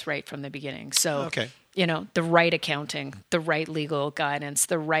business right from the beginning. So, the right accounting, the right legal guidance,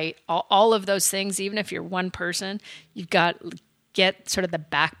 all of those things, even if you're one person, you've got get sort of the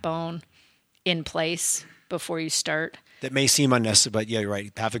backbone in place before you start. That may seem unnecessary, but yeah, you're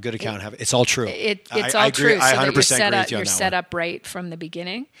right. Have a good account. It's all true. It's all true. I 100% so agree with you on that you're set up right from the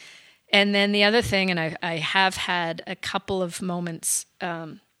beginning. And then the other thing, and I have had a couple of moments,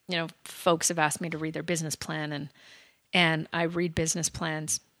 folks have asked me to read their business plan, and I read business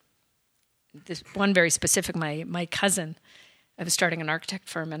plans. This one very specific, my cousin, I was starting an architect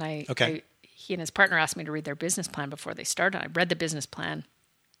firm, and he and his partner asked me to read their business plan before they started. I read the business plan,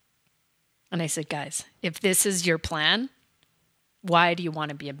 and I said, guys, if this is your plan, why do you want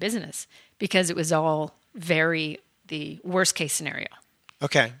to be in business? Because it was all the worst case scenario.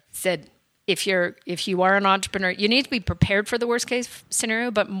 Okay. Said, if you are an entrepreneur, you need to be prepared for the worst case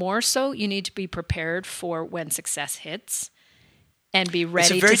scenario, but more so, you need to be prepared for when success hits and be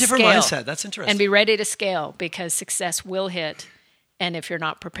ready to scale. It's a very different mindset. That's interesting. And be ready to scale, because success will hit. And if you're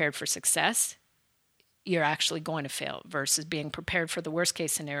not prepared for success, you're actually going to fail versus being prepared for the worst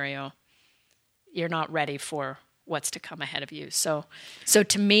case scenario. You're not ready for what's to come ahead of you. So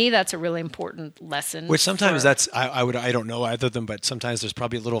to me, that's a really important lesson. Which sometimes I don't know either of them, but sometimes there's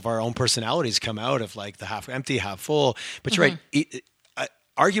probably a little of our own personalities come out of like the half empty, half full. But you're right.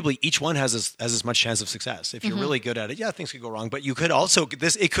 Arguably, each one has as much chance of success. If you're really good at it, things could go wrong, but it could also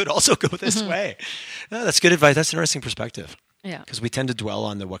go this way. No, that's good advice. That's an interesting perspective. Yeah. Because we tend to dwell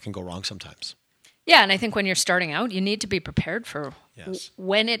on what can go wrong sometimes. Yeah, and I think when you're starting out, you need to be prepared for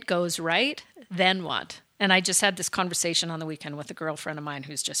when it goes right, then what? And I just had this conversation on the weekend with a girlfriend of mine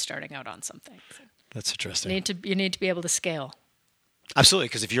who's just starting out on something. That's interesting. You need to be able to scale. Absolutely,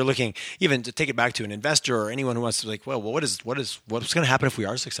 because if you're looking, even to take it back to an investor or anyone who wants to what's going to happen if we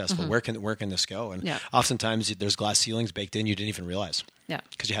are successful? Where can this go? And oftentimes there's glass ceilings baked in you didn't even realize. Yeah,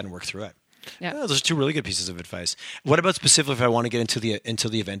 because you hadn't worked through it. Yeah, those are two really good pieces of advice. What about specifically if I want to get into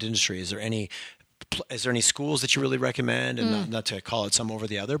the event industry? Is there any schools that you really recommend? And not to call it some over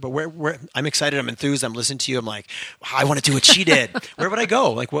the other, but where I'm excited, I'm enthused, I'm listening to you. I'm like, I want to do what she did. Where would I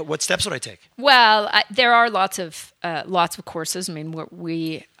go? Like, what steps would I take? Well, there are lots of courses. I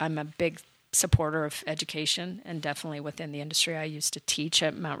mean, I'm a big supporter of education, and definitely within the industry. I used to teach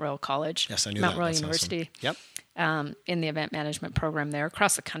at Mount Royal College. Yes, I knew Mount that. Royal That's University. Awesome. Yep. In the event management program there.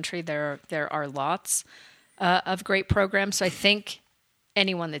 Across the country, there are lots of great programs. So I think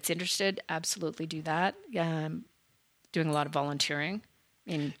anyone that's interested, absolutely do that. Doing a lot of volunteering.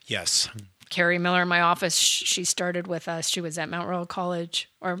 I mean, yes. Carrie Miller in my office, she started with us. She was at Mount Royal College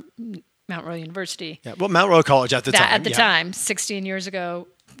or Mount Royal University. Yeah, well, Mount Royal College at the time. At the time, 16 years ago,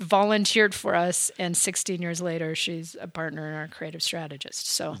 volunteered for us, and 16 years later, she's a partner and our creative strategist.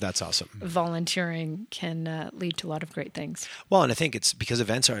 So that's awesome. Volunteering can lead to a lot of great things. Well, and I think it's because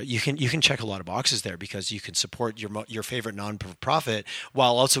events are you can check a lot of boxes there because you can support your favorite non-profit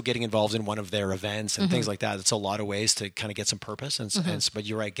while also getting involved in one of their events and things like that. It's a lot of ways to kind of get some purpose, but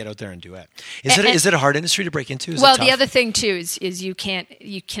you're right, get out there and do it. Is it a hard industry to break into? Well, the other thing too is you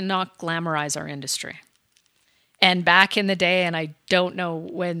cannot glamorize our industry. And back in the day, and I don't know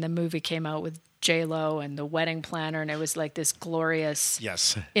when the movie came out with J-Lo and the wedding planner, and it was like this glorious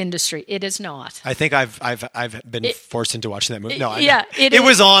industry. It is not. I think I've been forced into watching that movie. No, it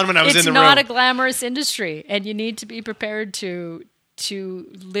was on when I was in the room. It's not a glamorous industry, and you need to be prepared to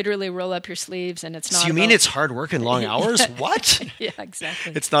literally roll up your sleeves. And it's not. So you mean it's hard work and long hours? What? Yeah,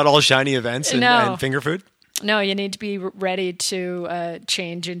 exactly. It's not all shiny events and finger food. No, you need to be ready to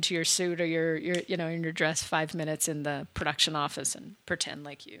change into your suit or your in your dress 5 minutes in the production office and pretend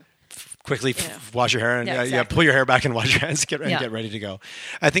like you quickly wash your hair and pull your hair back and wash your hands, get ready to go.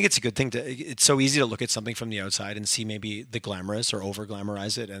 I think it's a good thing it's so easy to look at something from the outside and see maybe the glamorous or over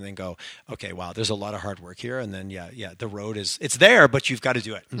glamorize it and then go, okay, wow, there's a lot of hard work here. And then, the road it's there, but you've got to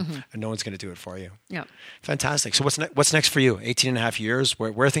do it and no one's going to do it for you. Yeah. Fantastic. So what's next for you? 18 and a half years,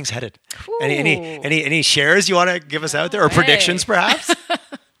 where are things headed? Ooh. Any shares you want to give us out there or predictions perhaps?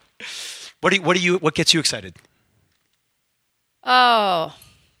 What gets you excited? Oh,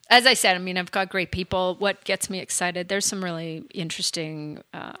 as I said, I mean, I've got great people. What gets me excited? There's some really interesting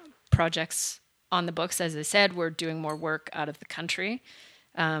projects on the books. As I said, we're doing more work out of the country,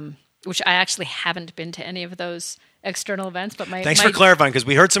 which I actually haven't been to any of those external events. But thanks for clarifying, because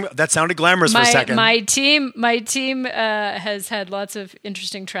we heard some that sounded glamorous for a second. My team has had lots of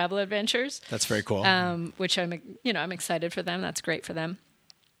interesting travel adventures. That's very cool. Which I'm excited for them. That's great for them.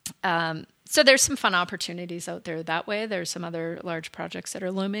 So there's some fun opportunities out there that way. There's some other large projects that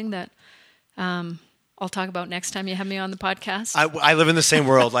are looming that I'll talk about next time you have me on the podcast. I live in the same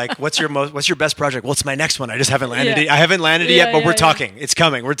world. Like, what's your best project? Well, it's my next one. I just haven't landed it. I haven't landed it yet, but we're talking. It's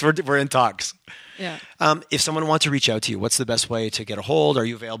coming. We're in talks. Yeah. If someone wants to reach out to you, what's the best way to get a hold? Are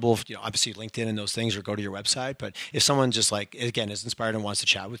you available? Obviously LinkedIn and those things, or go to your website. But if someone just is inspired and wants to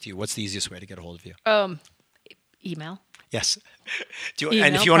chat with you, what's the easiest way to get a hold of you? Email. Yes.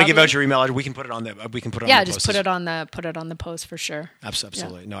 And if you want to give out your email, we can put it on the post. Yeah, just put it on the post for sure.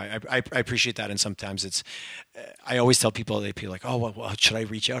 Absolutely. Yeah. No, I appreciate that. And sometimes I always tell people, they'd be like, oh, well, should I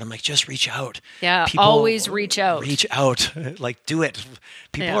reach out? I'm like, just reach out. Yeah, always reach out. Reach out. Like, do it.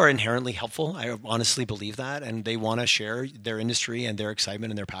 People are inherently helpful. I honestly believe that. And they want to share their industry and their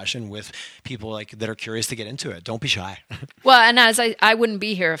excitement and their passion with people that are curious to get into it. Don't be shy. Well, and as I wouldn't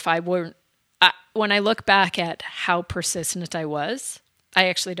be here if I weren't. When I look back at how persistent I was, I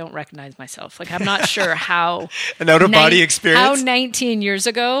actually don't recognize myself. Like, I'm not sure how an out-of-body experience. How 19 years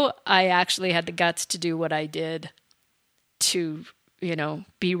ago I actually had the guts to do what I did to,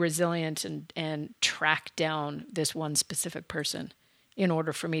 be resilient and track down this one specific person in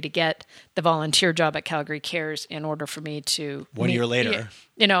order for me to get the volunteer job at Calgary Cares, in order for me to 1 year later,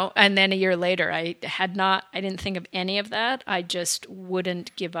 and then a year later, I didn't think of any of that. I just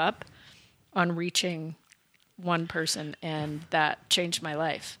wouldn't give up on reaching one person, and that changed my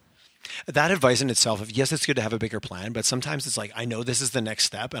life. that advice in itself, yes, it's good to have a bigger plan, but sometimes it's like, I know this is the next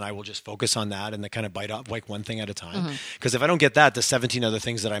step and I will just focus on that and then kind of bite off like one thing at a time. Because if I don't get that, the 17 other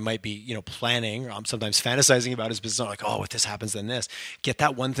things that I might be, planning, I'm sometimes fantasizing about is business, like, oh, if this happens, then this. Get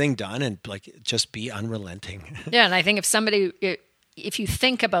that one thing done and like just be unrelenting. Yeah, and I think if you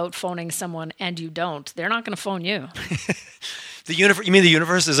think about phoning someone and you don't, they're not going to phone you. You mean the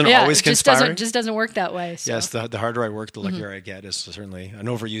universe isn't always conspiring? It just doesn't work that way. So. Yes, the harder I work, the luckier I get is certainly an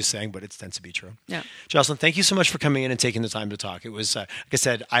overused saying, but it tends to be true. Yeah. Jocelyn, thank you so much for coming in and taking the time to talk. It was, like I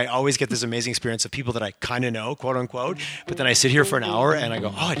said, I always get this amazing experience of people that I kind of know, quote unquote, but then I sit here for an hour and I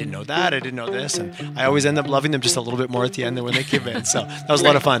go, oh, I didn't know that. I didn't know this. And I always end up loving them just a little bit more at the end than when they came in. So that was a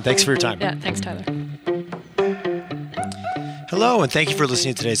lot of fun. Thanks for your time. Yeah, thanks, Tyler. Hello, and thank you for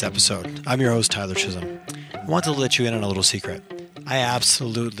listening to today's episode. I'm your host, Tyler Chisholm. I want to let you in on a little secret. I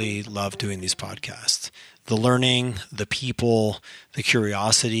absolutely love doing these podcasts. The learning, the people, the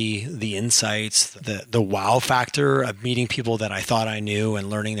curiosity, the insights, the wow factor of meeting people that I thought I knew and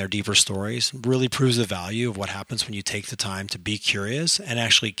learning their deeper stories really proves the value of what happens when you take the time to be curious and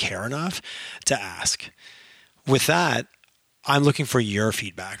actually care enough to ask. With that, I'm looking for your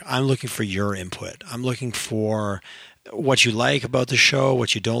feedback. I'm looking for your input. I'm looking for what you like about the show,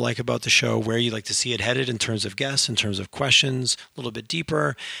 what you don't like about the show, where you'd like to see it headed in terms of guests, in terms of questions, a little bit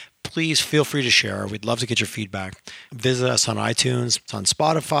deeper. Please feel free to share. We'd love to get your feedback. Visit us on iTunes, it's on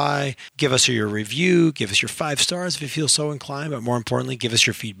Spotify. Give us your review. Give us your 5 stars if you feel so inclined. But more importantly, give us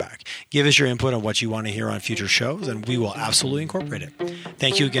your feedback. Give us your input on what you want to hear on future shows, and we will absolutely incorporate it.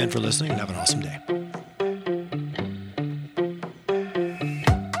 Thank you again for listening, and have an awesome day.